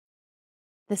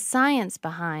the science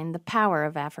behind the power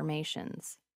of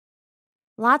affirmations.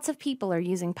 Lots of people are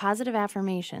using positive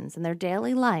affirmations in their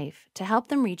daily life to help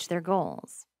them reach their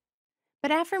goals. But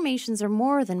affirmations are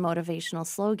more than motivational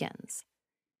slogans.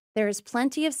 There is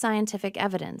plenty of scientific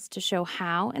evidence to show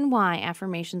how and why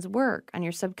affirmations work on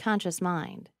your subconscious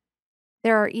mind.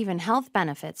 There are even health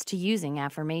benefits to using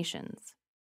affirmations.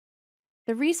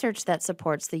 The research that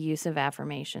supports the use of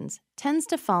affirmations tends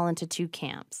to fall into two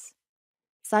camps: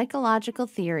 psychological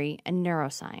theory and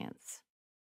neuroscience.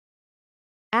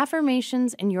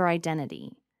 Affirmations and your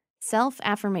identity,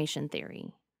 self-affirmation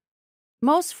theory.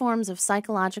 Most forms of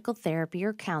psychological therapy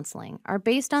or counseling are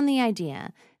based on the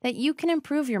idea that you can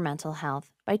improve your mental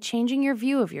health by changing your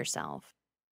view of yourself.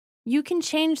 You can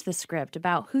change the script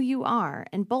about who you are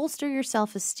and bolster your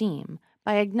self-esteem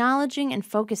by acknowledging and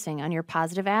focusing on your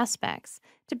positive aspects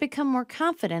to become more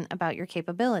confident about your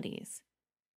capabilities.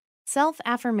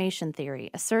 Self-affirmation theory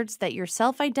asserts that your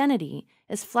self-identity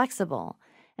is flexible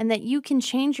and that you can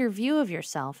change your view of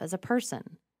yourself as a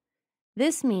person.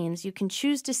 This means you can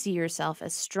choose to see yourself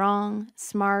as strong,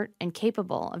 smart, and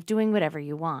capable of doing whatever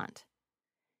you want.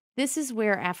 This is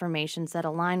where affirmations that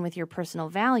align with your personal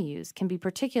values can be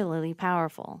particularly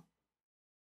powerful.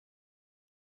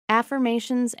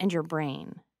 Affirmations and your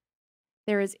brain.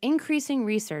 There is increasing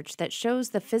research that shows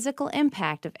the physical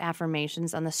impact of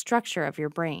affirmations on the structure of your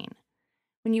brain.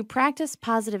 When you practice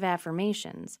positive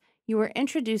affirmations, you are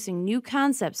introducing new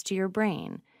concepts to your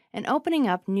brain and opening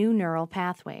up new neural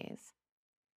pathways.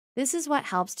 This is what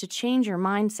helps to change your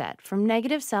mindset from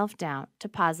negative self-doubt to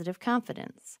positive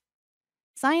confidence.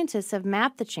 Scientists have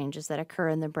mapped the changes that occur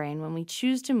in the brain when we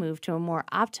choose to move to a more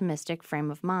optimistic frame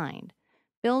of mind,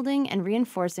 building and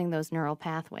reinforcing those neural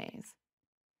pathways.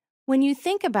 When you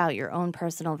think about your own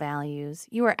personal values,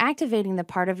 you are activating the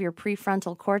part of your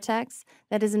prefrontal cortex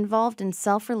that is involved in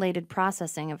self-related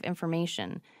processing of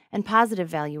information and positive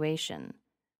valuation.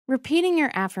 Repeating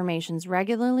your affirmations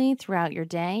regularly throughout your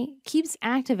day keeps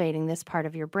activating this part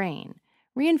of your brain,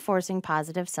 reinforcing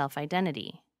positive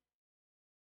self-identity.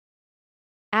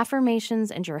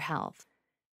 Affirmations and your health.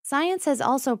 Science has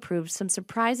also proved some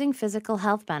surprising physical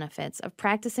health benefits of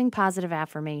practicing positive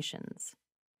affirmations.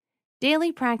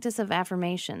 Daily practice of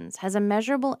affirmations has a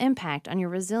measurable impact on your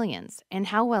resilience and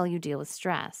how well you deal with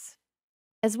stress.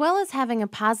 As well as having a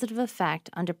positive effect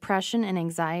on depression and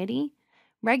anxiety,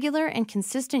 regular and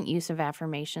consistent use of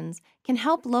affirmations can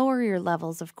help lower your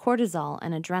levels of cortisol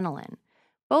and adrenaline,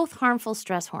 both harmful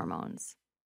stress hormones.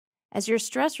 As your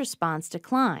stress response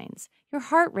declines, your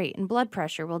heart rate and blood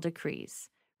pressure will decrease,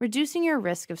 reducing your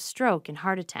risk of stroke and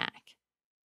heart attack.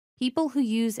 People who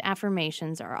use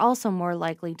affirmations are also more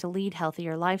likely to lead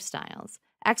healthier lifestyles,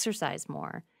 exercise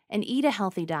more, and eat a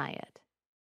healthy diet.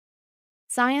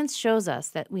 Science shows us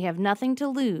that we have nothing to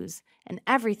lose and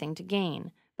everything to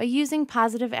gain by using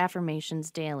positive affirmations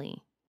daily.